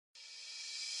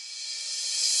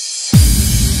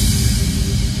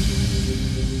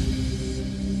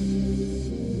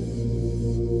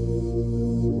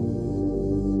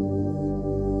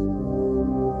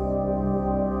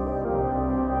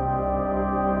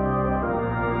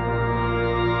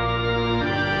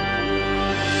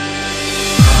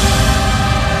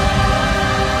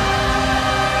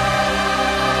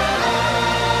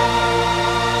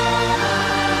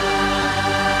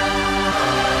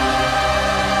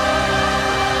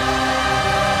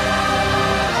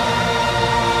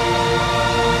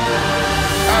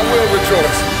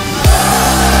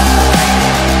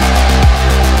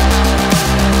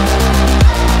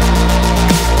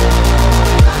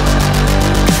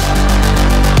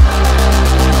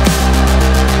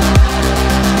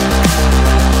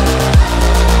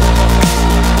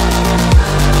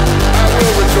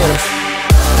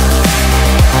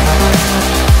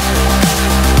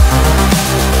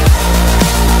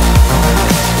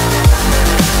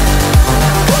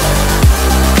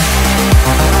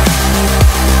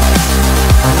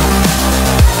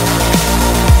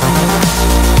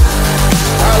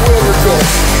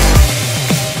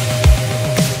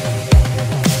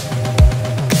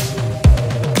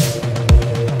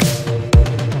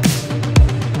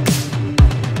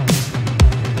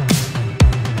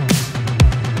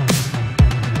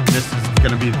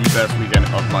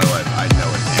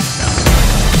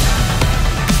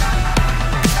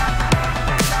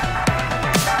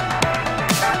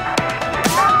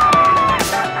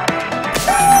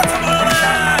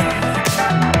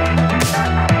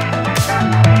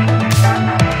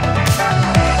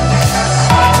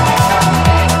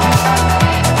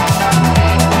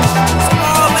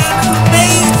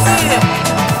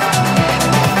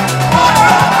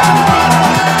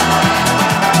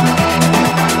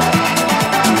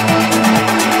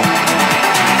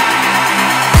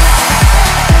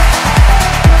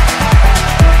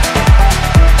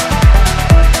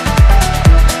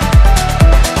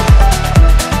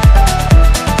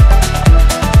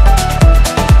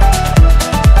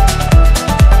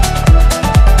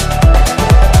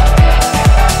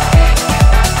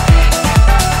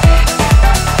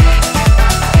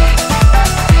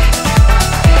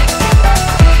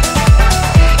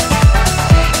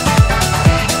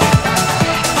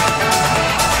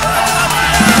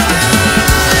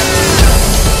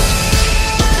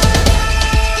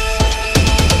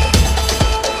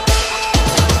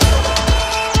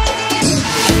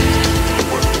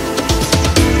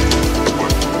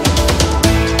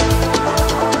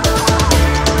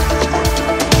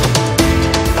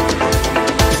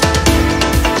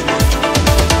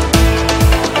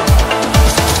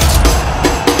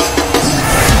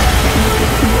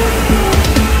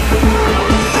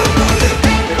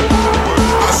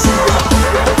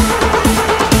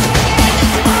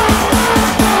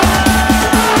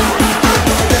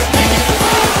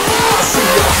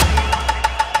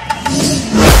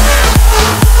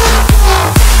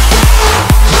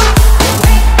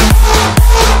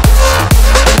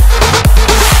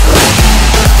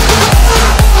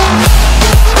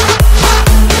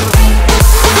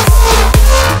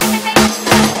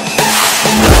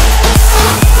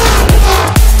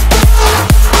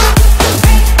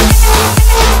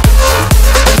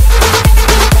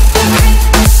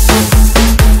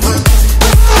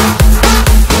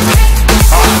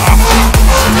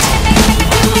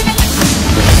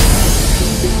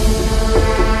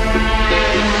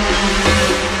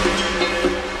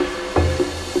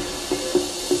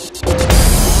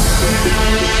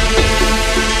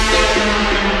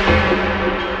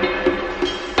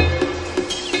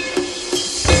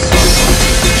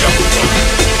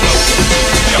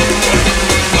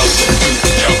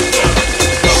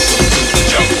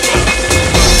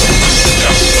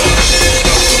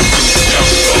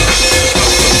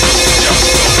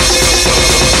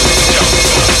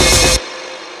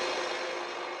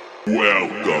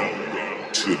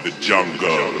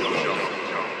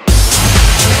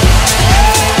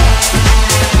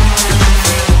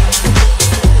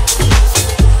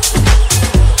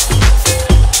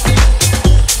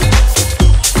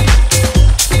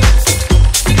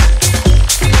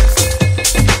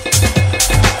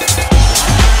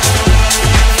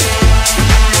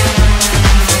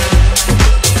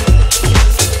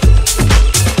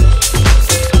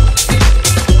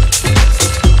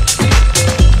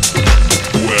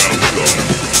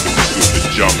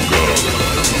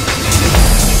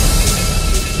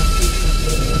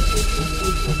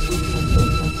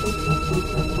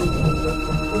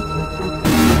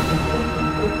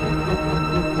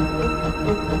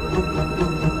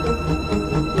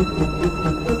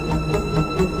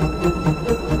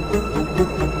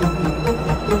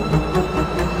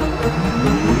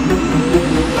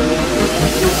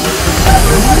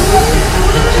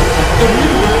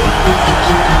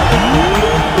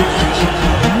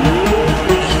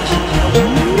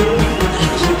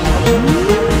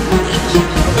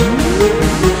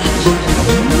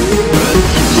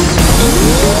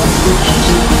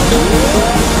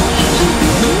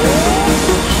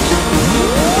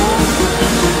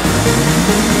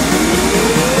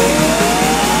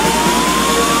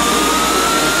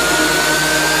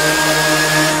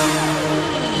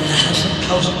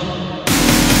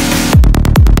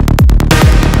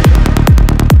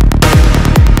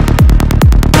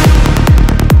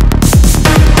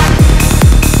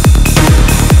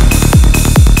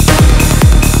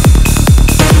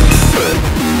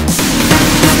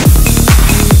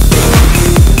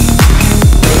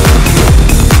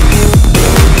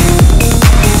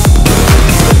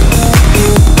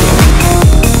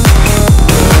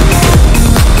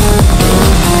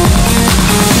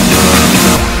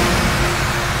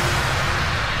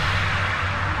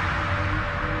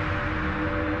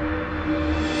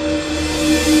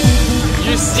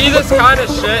see this kind of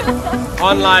shit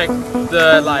on like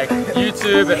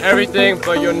YouTube and everything,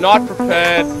 but you're not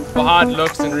prepared for how it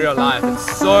looks in real life.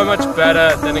 It's so much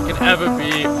better than it can ever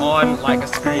be on like a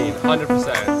screen,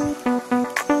 100%.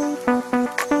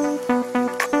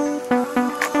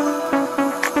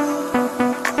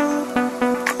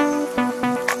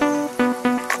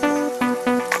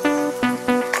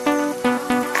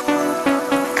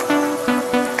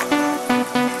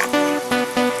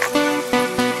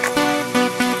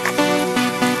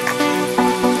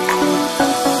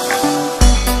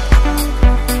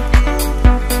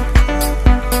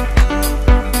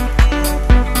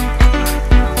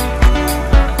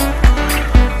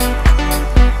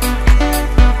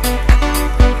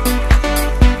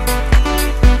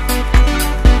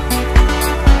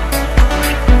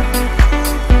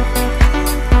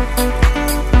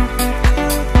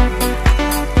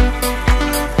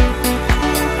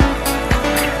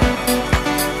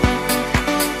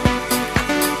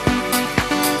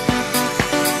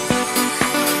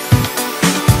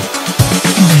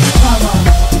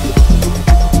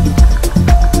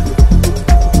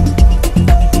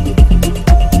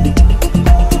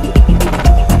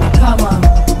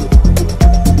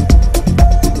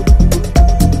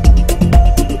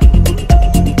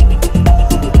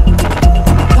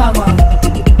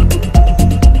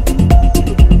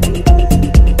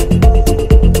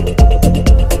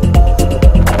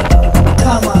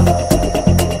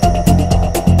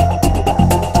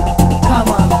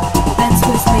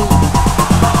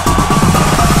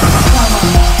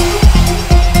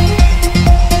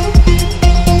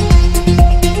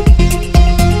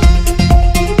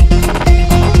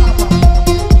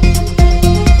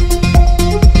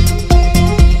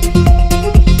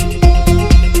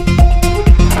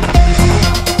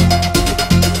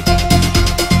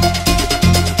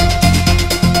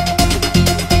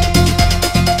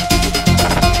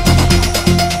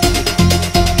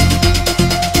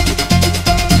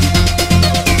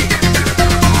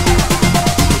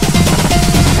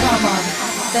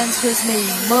 Dance with me,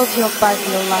 move your body,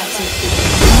 your life.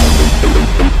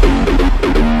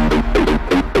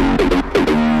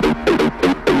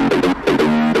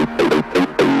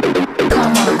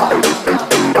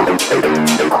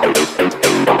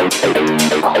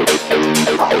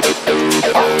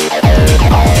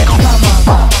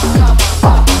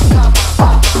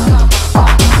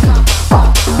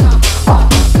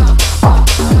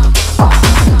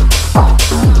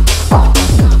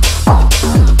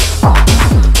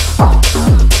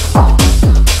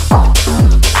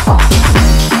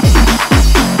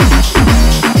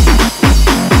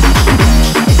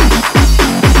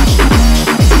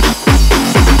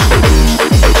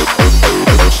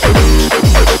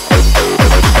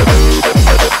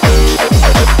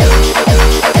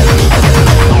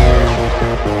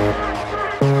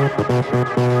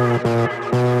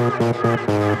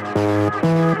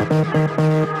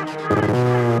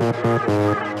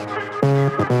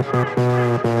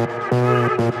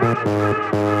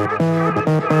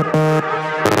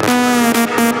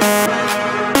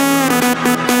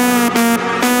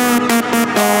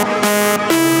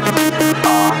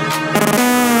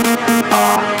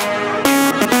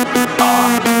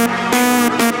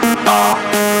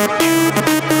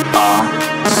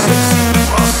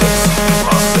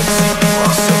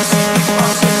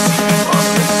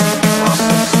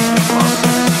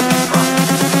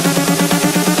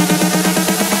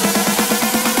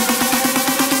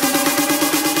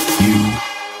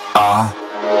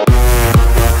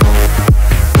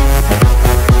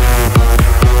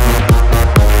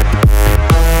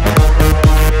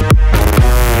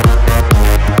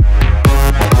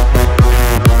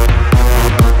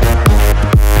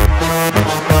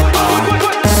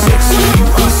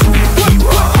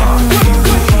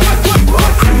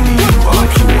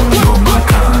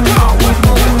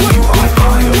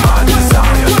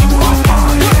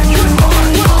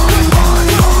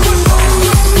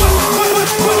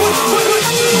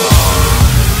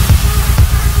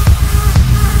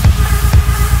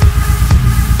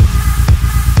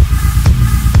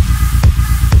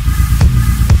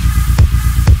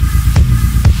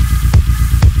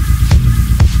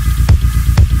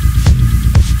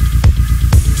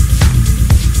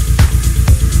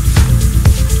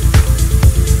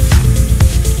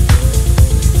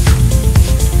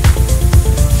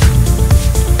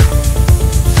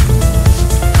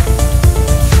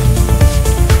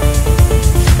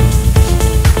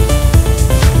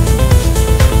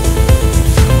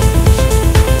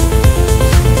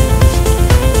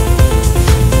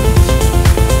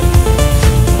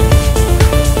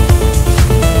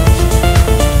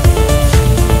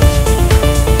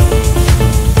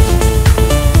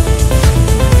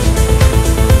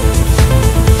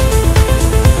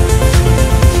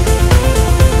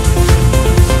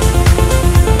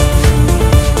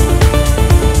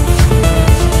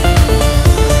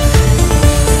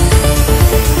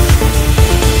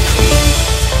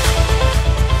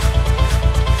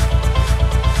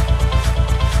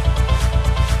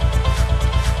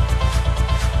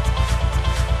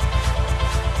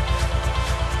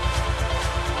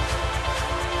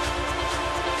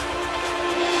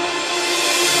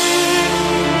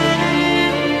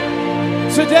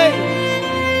 Today,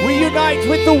 we unite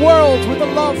with the world, with the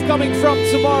love coming from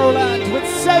Tomorrowland, with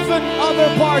 7 other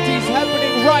parties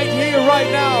happening right here,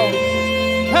 right now.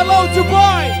 Hello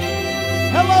Dubai!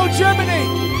 Hello Germany!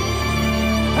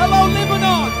 Hello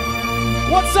Lebanon!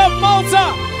 What's up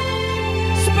Malta?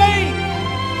 Spain!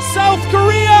 South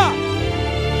Korea!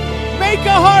 Make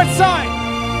a heart sign!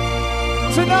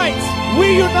 Tonight,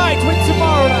 we unite with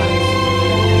Tomorrowland.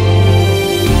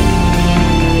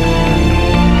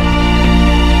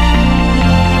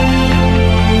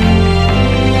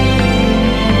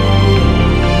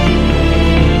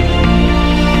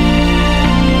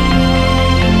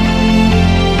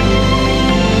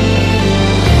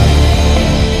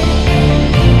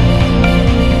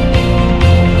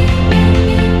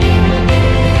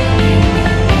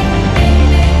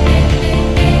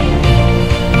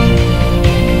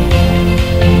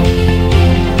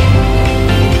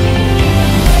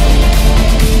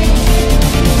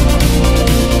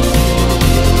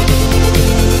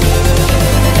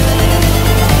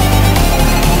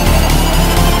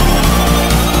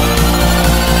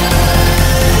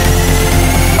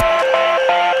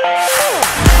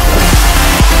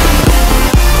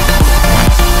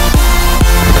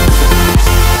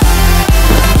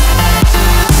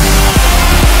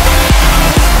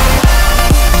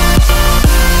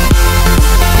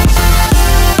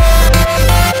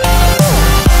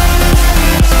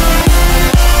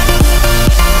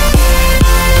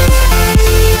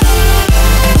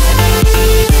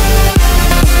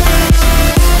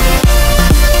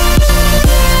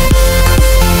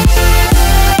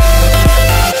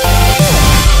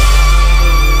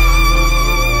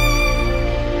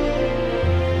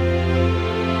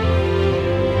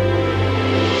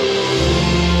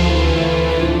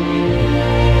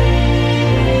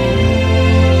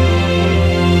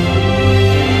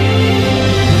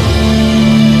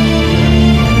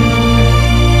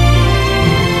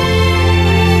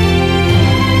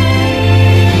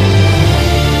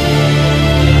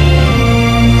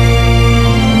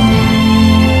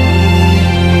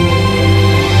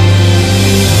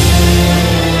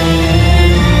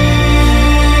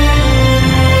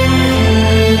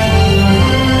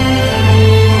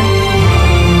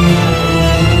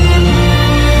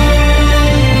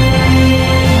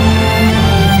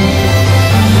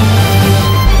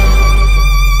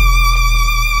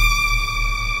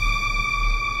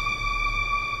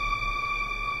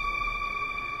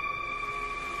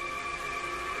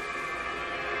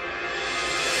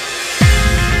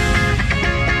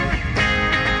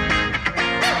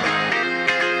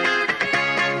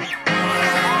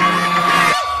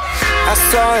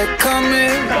 Saw it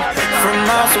coming from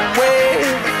miles away.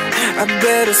 I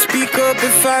better speak up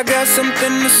if I got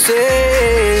something to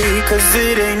say, 'cause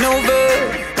it ain't over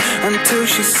until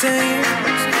she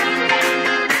sings.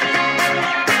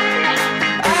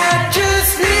 I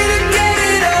just need to get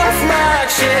it off my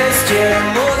chest. Yeah,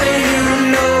 more than you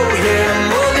know. Yeah,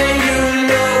 more than you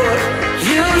know.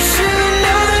 You should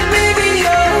know that baby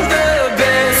you're the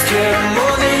best. Yeah,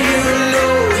 more than you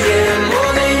know. Yeah,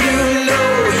 more than you know.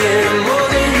 Yeah, more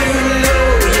than you know.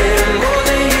 Yeah, more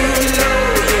than you know.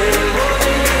 Yeah, more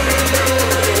than you know.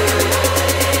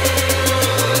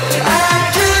 I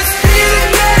just need to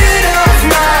get it off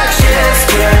my chest.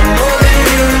 Yeah, more than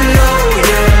you know.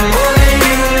 Yeah, more than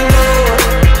you know.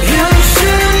 You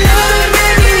should know that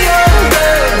baby you're the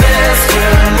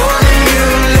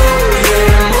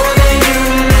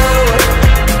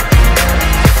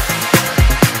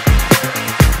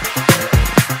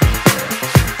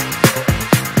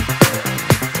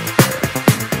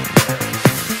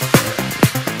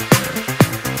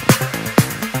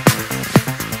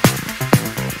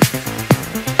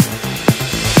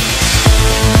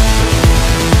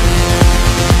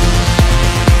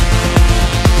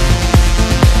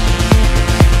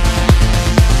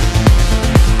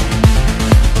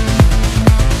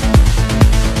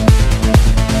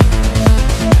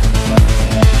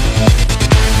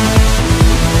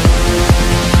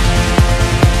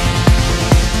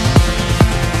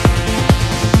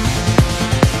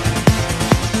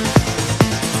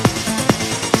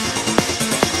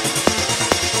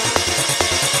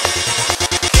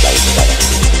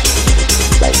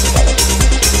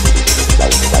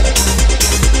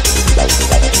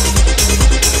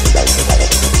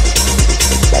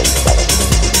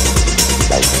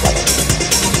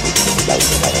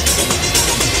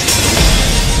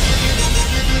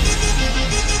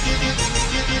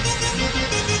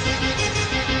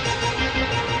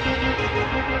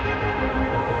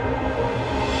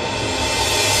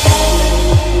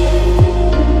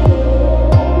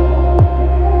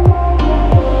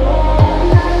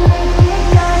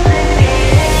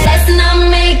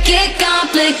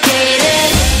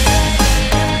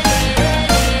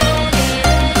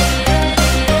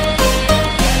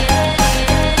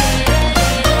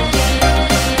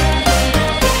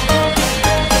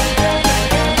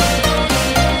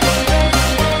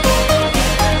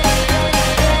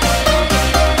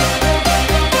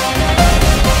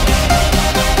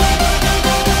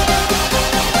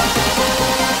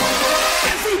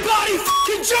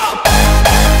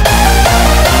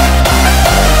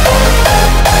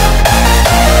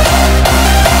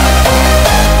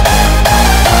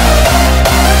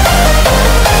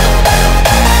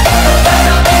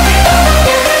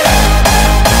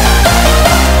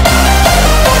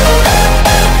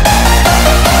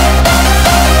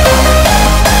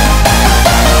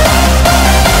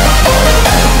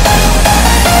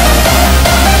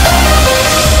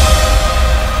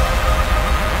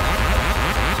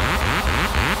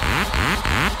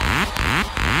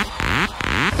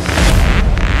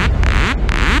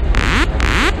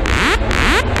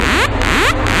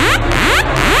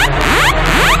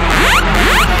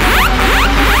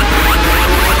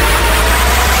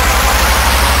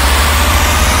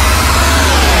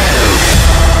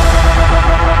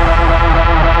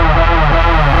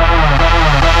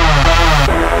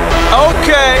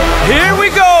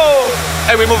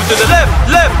and we move it to the left,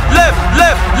 left, left,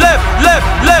 left, left, left,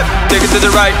 left. Take it to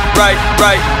the right, right,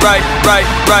 right, right, right,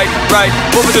 right, right.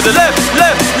 Move it to the left,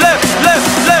 left, left, left,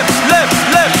 left, left,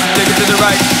 left. Take it to the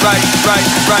right, right, right,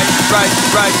 right, right,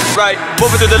 right, right.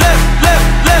 Move it to the left, left,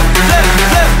 left, left,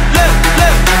 left, left,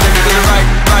 left. Take it to the right,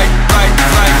 right, right,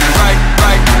 right, right,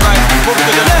 right, right. Move it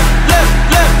to the left, left,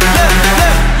 left, left,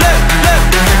 left, left,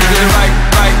 left. Take it to the right,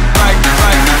 right, right,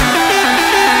 right.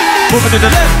 Move it to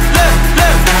the left, left,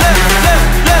 left, left,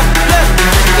 left, left, left.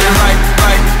 Take it to the right,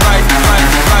 right, right, right,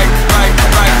 right, right,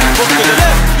 right. Move it to the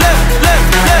left, left,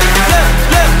 left, left, left,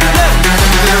 left, left.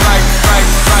 Take it to the right, right,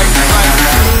 right, right.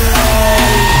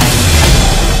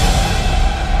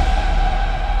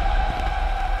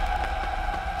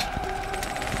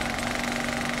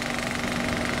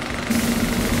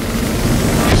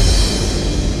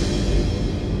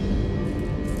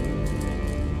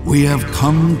 We have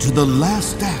come to the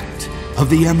last act of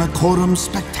the Amacorum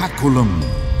Spectaculum.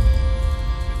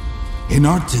 An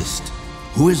artist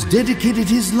who has dedicated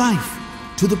his life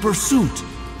to the pursuit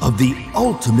of the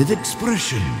ultimate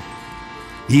expression.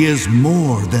 He is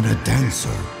more than a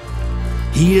dancer.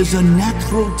 He is a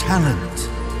natural talent,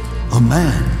 a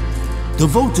man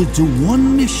devoted to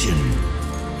one mission: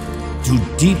 to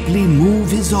deeply move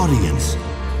his audience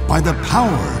by the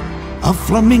power of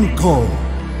flamenco.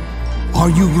 Are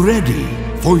you ready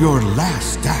for your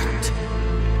last act?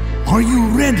 Are you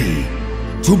ready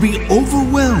to be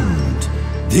overwhelmed?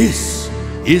 This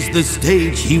is the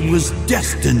stage he was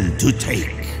destined to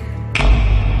take.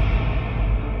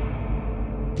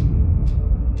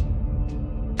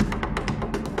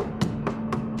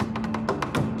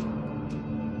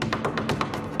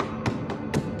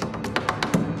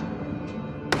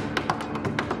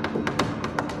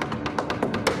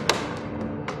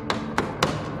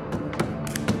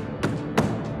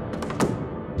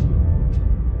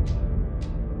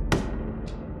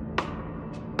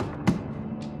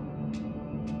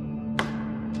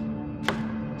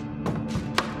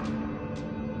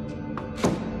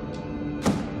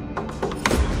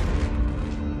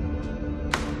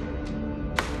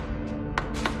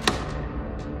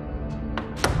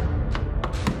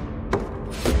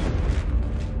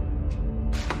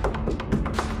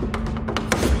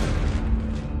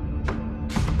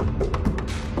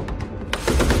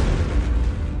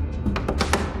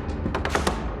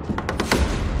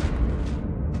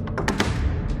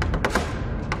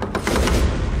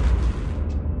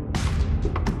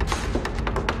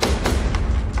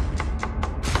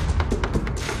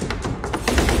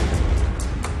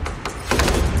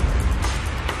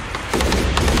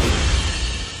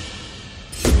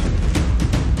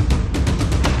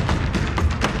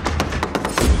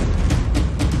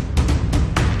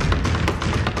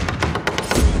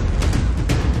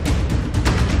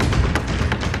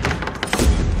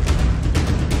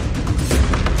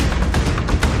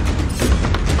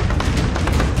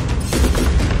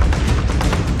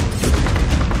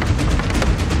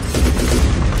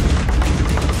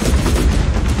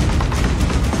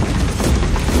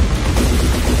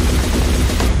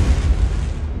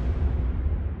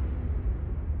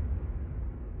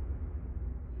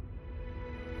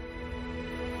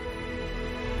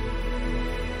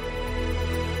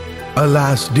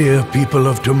 Alas, dear people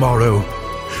of tomorrow,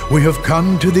 we have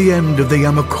come to the end of the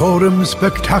Amacorum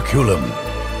Spectaculum.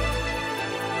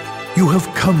 You have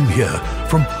come here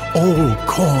from all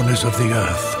corners of the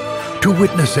earth to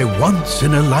witness a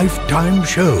once-in-a-lifetime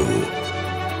show.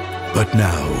 But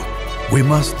now, we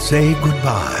must say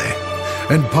goodbye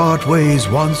and part ways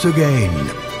once again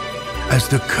as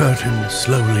the curtain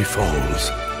slowly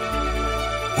falls.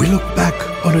 We look back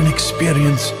on an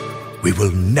experience we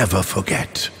will never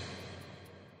forget.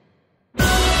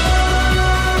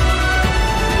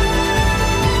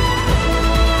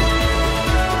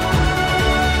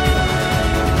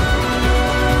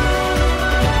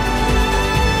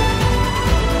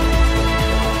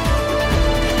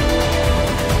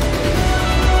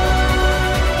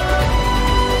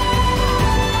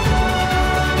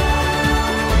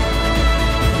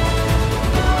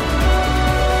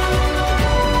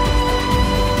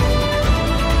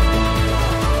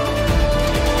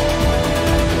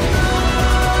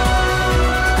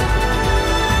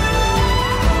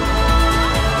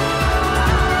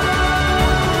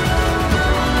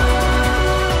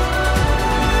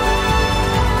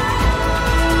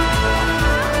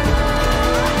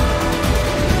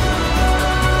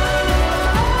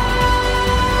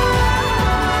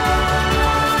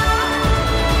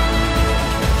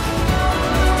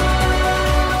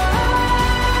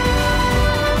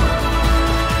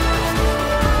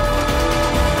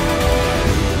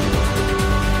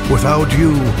 Without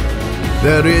you,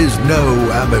 there is no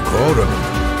Amakorum.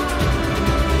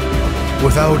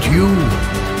 Without you,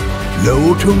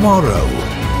 no tomorrow.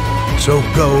 So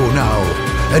go now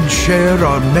and share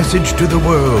our message to the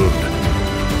world.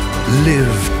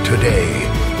 Live today.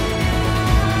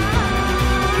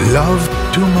 Love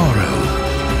tomorrow.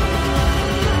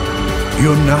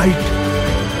 Unite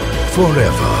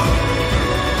forever.